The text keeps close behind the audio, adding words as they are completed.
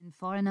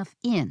Far enough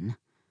in,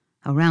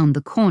 around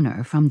the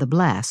corner from the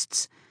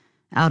blasts,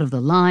 out of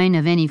the line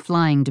of any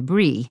flying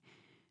debris,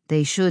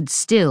 they should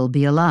still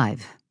be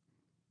alive.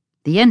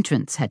 The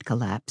entrance had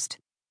collapsed,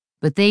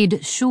 but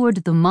they'd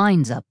shored the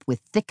mines up with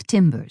thick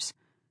timbers.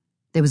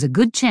 There was a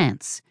good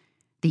chance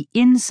the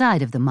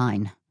inside of the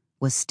mine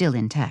was still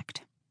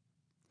intact.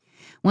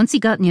 Once he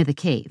got near the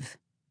cave,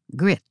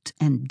 grit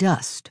and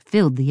dust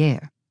filled the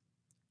air.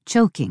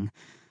 Choking,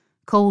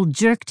 Cole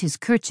jerked his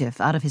kerchief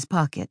out of his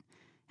pocket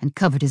and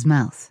covered his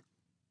mouth.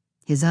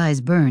 His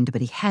eyes burned,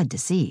 but he had to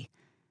see.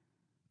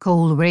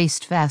 Cole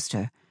raced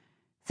faster,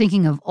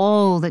 thinking of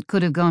all that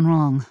could have gone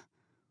wrong,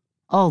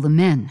 all the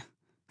men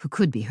who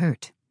could be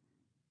hurt.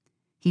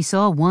 He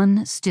saw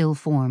one still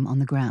form on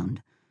the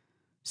ground,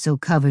 so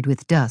covered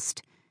with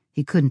dust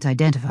he couldn't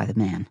identify the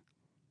man.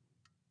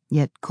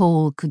 Yet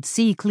Cole could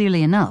see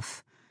clearly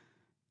enough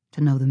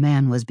to know the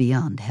man was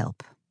beyond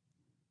help.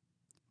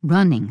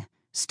 Running,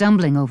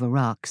 stumbling over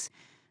rocks,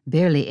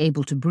 barely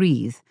able to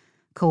breathe,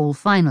 Cole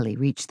finally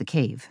reached the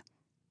cave.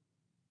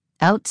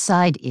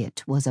 Outside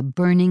it was a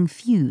burning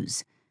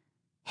fuse,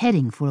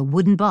 heading for a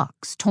wooden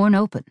box torn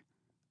open,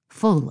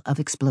 full of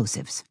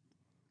explosives.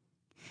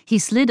 He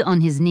slid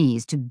on his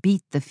knees to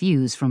beat the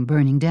fuse from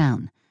burning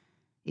down.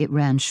 It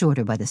ran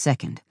shorter by the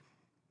second.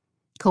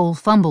 Cole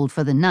fumbled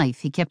for the knife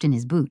he kept in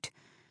his boot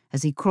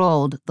as he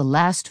crawled the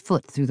last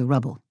foot through the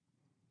rubble.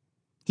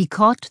 He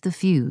caught the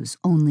fuse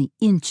only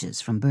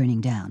inches from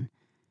burning down.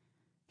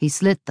 He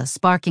slit the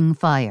sparking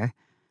fire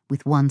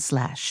with one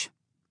slash.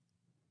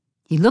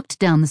 He looked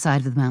down the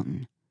side of the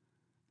mountain.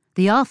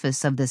 The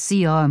office of the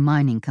CR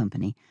Mining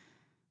Company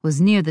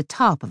was near the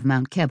top of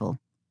Mount Keble,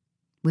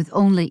 with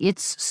only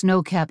its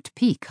snow-capped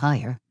peak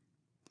higher.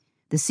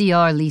 The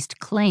CR leased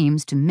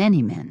claims to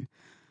many men,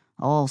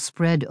 all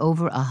spread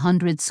over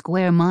 100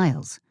 square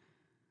miles.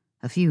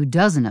 A few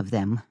dozen of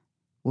them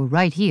were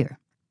right here,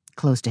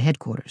 close to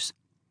headquarters.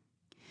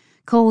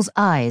 Cole's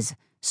eyes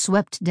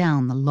swept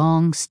down the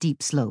long,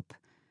 steep slope,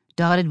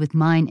 dotted with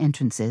mine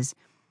entrances,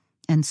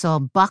 and saw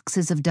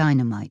boxes of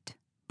dynamite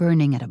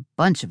burning at a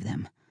bunch of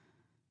them,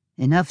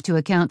 enough to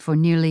account for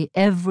nearly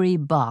every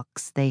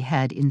box they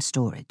had in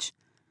storage.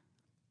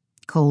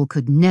 Cole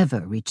could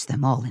never reach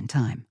them all in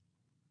time.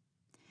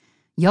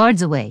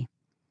 Yards away,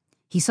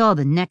 he saw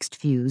the next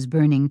fuse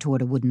burning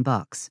toward a wooden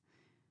box.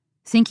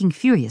 Thinking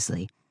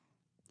furiously,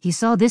 he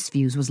saw this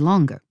fuse was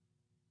longer.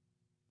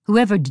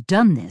 Whoever'd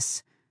done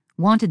this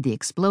wanted the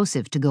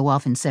explosive to go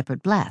off in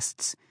separate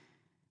blasts,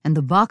 and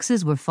the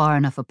boxes were far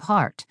enough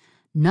apart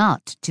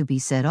not to be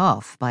set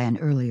off by an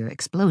earlier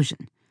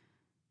explosion.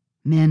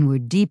 Men were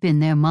deep in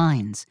their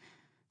mines,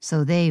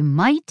 so they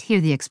might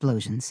hear the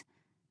explosions,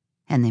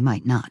 and they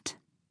might not.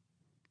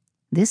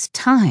 This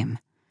time,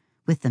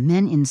 with the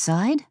men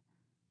inside,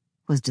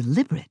 was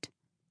deliberate.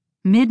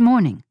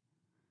 Mid-morning.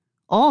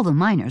 All the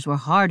miners were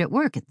hard at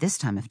work at this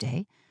time of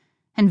day,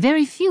 and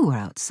very few were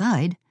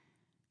outside.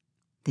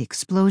 The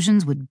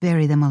explosions would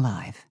bury them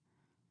alive.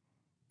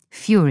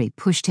 Fury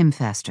pushed him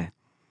faster.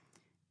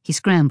 He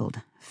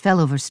scrambled, fell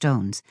over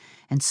stones,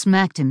 and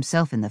smacked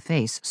himself in the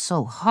face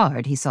so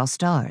hard he saw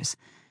stars.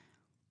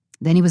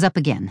 Then he was up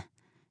again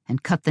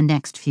and cut the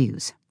next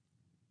fuse.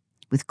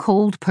 With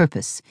cold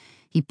purpose,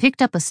 he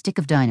picked up a stick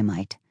of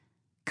dynamite,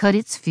 cut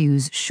its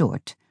fuse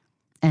short,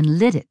 and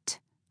lit it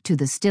to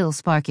the still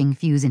sparking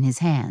fuse in his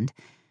hand,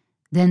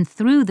 then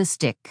threw the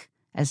stick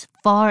as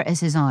far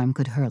as his arm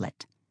could hurl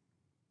it.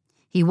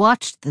 He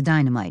watched the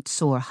dynamite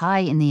soar high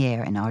in the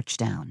air and arch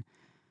down,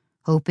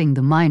 hoping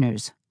the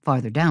miners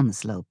farther down the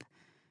slope,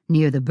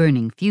 near the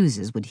burning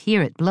fuses, would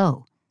hear it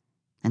blow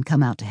and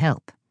come out to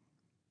help.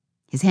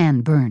 His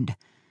hand burned.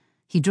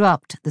 He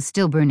dropped the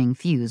still-burning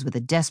fuse with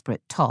a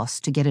desperate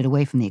toss to get it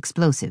away from the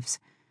explosives.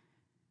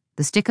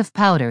 The stick of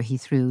powder he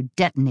threw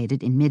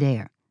detonated in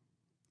midair,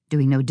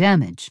 doing no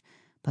damage,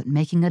 but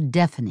making a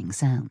deafening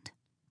sound.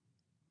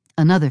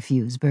 Another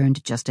fuse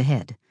burned just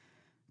ahead.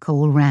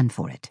 Cole ran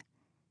for it.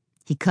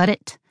 He cut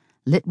it,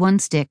 lit one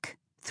stick,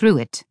 threw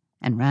it,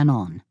 and ran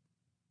on.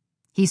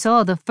 He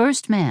saw the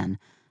first man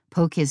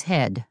poke his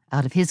head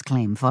out of his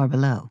claim far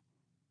below.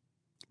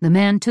 The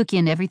man took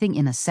in everything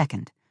in a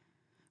second,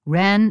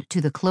 ran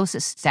to the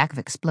closest stack of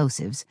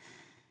explosives,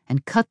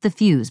 and cut the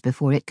fuse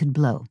before it could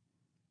blow.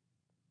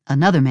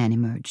 Another man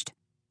emerged.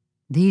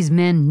 These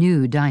men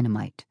knew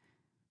dynamite,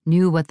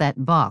 knew what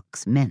that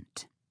box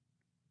meant.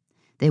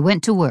 They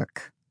went to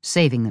work,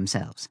 saving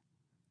themselves.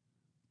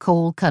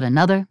 Cole cut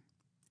another,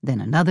 then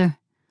another,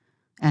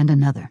 and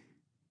another.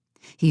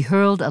 He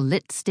hurled a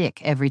lit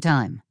stick every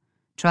time,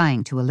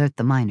 trying to alert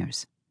the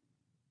miners.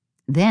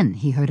 Then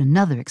he heard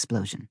another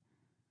explosion.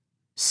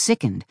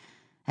 Sickened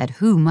at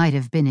who might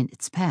have been in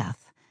its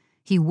path,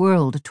 he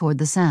whirled toward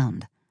the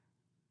sound.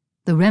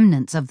 The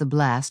remnants of the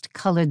blast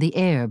colored the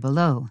air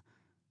below.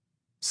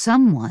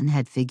 Someone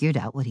had figured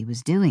out what he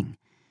was doing,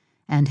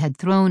 and had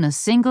thrown a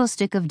single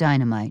stick of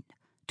dynamite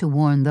to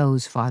warn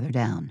those farther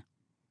down.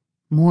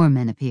 More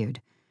men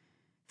appeared.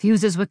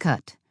 Fuses were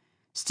cut.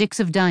 Sticks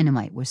of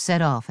dynamite were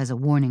set off as a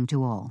warning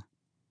to all.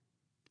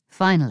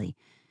 Finally,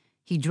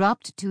 he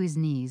dropped to his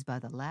knees by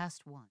the last one.